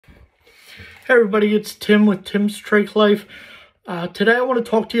Hey everybody, it's Tim with Tim's Trach Life. Today I want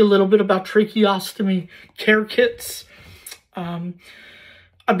to talk to you a little bit about tracheostomy care kits.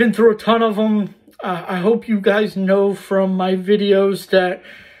 I've been through a ton of them. I hope you guys know from my videos that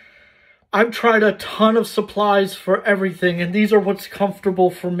I've tried a ton of supplies for everything, and these are what's comfortable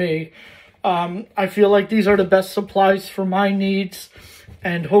for me. I feel like these are the best supplies for my needs,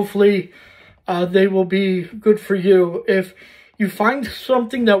 and hopefully they will be good for you. If you find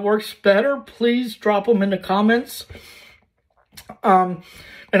something that works better, please drop them in the comments. And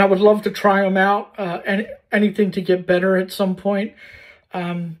I would love to try them out, and anything to get better at some point.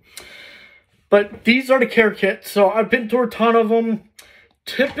 But these are the care kits. So I've been through a ton of them.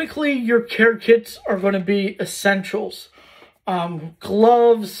 Typically, your care kits are going to be essentials.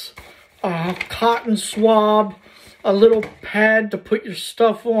 Gloves, cotton swab, a little pad to put your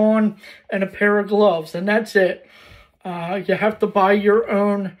stuff on, and a pair of gloves. And that's it. You have to buy your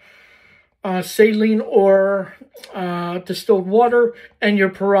own saline or distilled water and your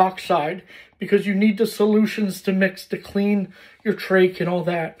peroxide, because you need the solutions to mix to clean your trach and all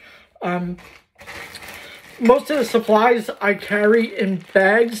that. Most of the supplies I carry in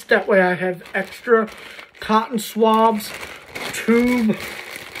bags. That way I have extra cotton swabs, tube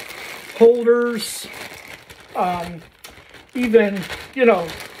holders, even, you know,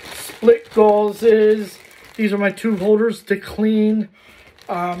 split gauzes. These are my tube holders to clean.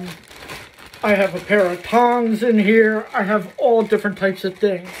 I have a pair of tongs in here. I have all different types of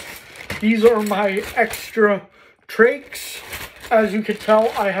things. These are my extra trachs. As you can tell,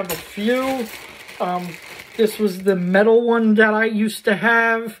 I have a few. This was the metal one that I used to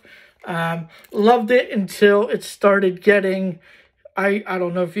have. Loved it until it started getting, I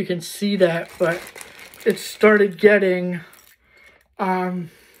don't know if you can see that, but it started getting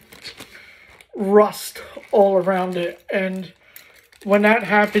rust all around it, and when that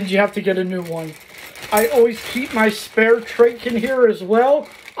happens, you have to get a new one. I always keep my spare trach in here as well.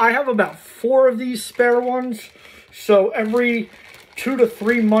 I have about 4 of these spare ones, so every 2 to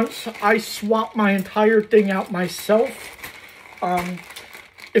 3 months I swap my entire thing out myself.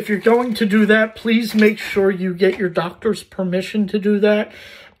 If you're going to do that, please make sure you get your doctor's permission to do that.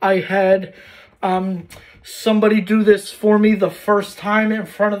 I had somebody do this for me the first time in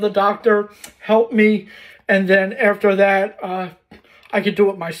front of the doctor, help me, and then after that, I could do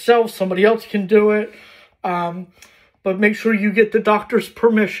it myself. Somebody else can do it, but make sure you get the doctor's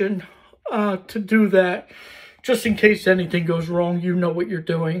permission to do that, just in case anything goes wrong. You know what you're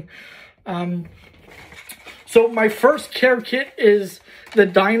doing. So my first care kit is the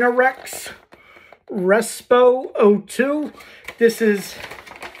Dynarex Respo 02. This is,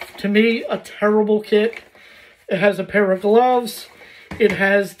 to me, a terrible kit. It has a pair of gloves. It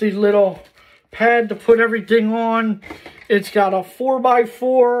has the little pad to put everything on. It's got a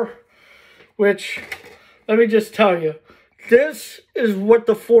 4x4, which, let me just tell you, this is what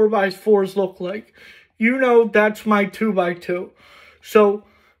the 4x4s look like. You know, that's my 2x2. So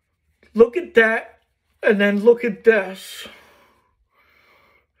look at that, and then look at this.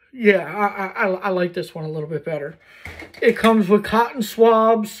 Yeah, I like this one a little bit better. It comes with cotton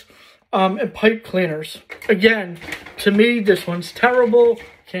swabs and pipe cleaners. Again, to me, this one's terrible.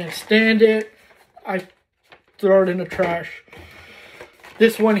 Can't stand it. I throw it in the trash.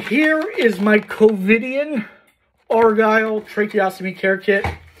 This one here is my Covidian Argyle Tracheostomy Care Kit.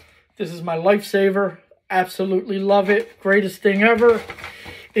 This is my lifesaver. Absolutely love it. Greatest thing ever.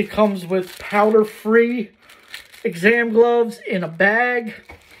 It comes with powder-free exam gloves in a bag.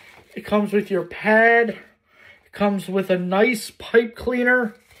 It comes with your pad. It comes with a nice pipe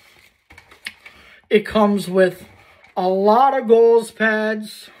cleaner. It comes with a lot of gauze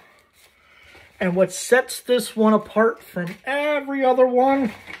pads. And what sets this one apart from every other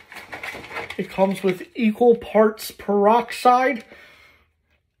one, it comes with equal parts peroxide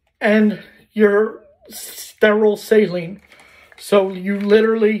and your sterile saline. So you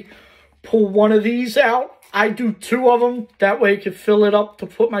literally pull one of these out. I do 2 of them. That way I can fill it up to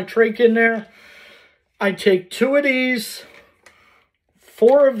put my trach in there. I take 2 of these,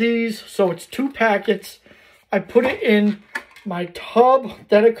 4 of these, so it's 2 packets. I put it in my tub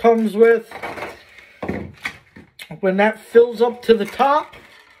that it comes with. When that fills up to the top,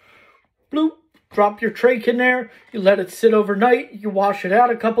 bloop, drop your trach in there. You let it sit overnight. You wash it out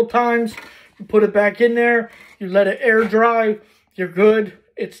a couple times. You put it back in there. You let it air dry. You're good.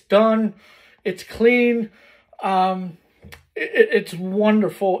 It's done. It's clean. It's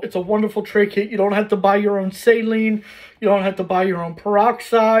wonderful. It's a wonderful trach kit. You don't have to buy your own saline. You don't have to buy your own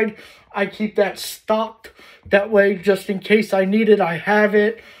peroxide. I keep that stocked. That way, just in case I need it, I have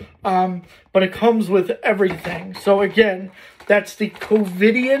it. But it comes with everything. So again, that's the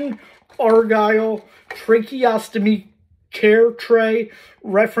Covidian Argyle Tracheostomy Care Tray,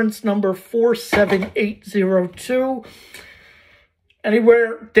 reference number 47802.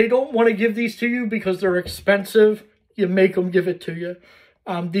 Anywhere they don't want to give these to you because they're expensive, you make them give it to you.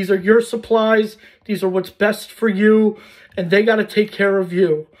 These are your supplies. These are what's best for you, and they got to take care of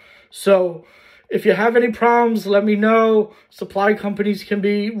you. So if you have any problems, let me know. Supply companies can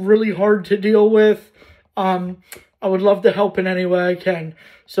be really hard to deal with. I would love to help in any way I can.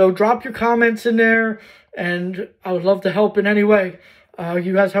 So drop your comments in there, and I would love to help in any way.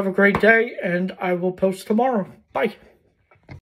 You guys have a great day, and I will post tomorrow. Bye.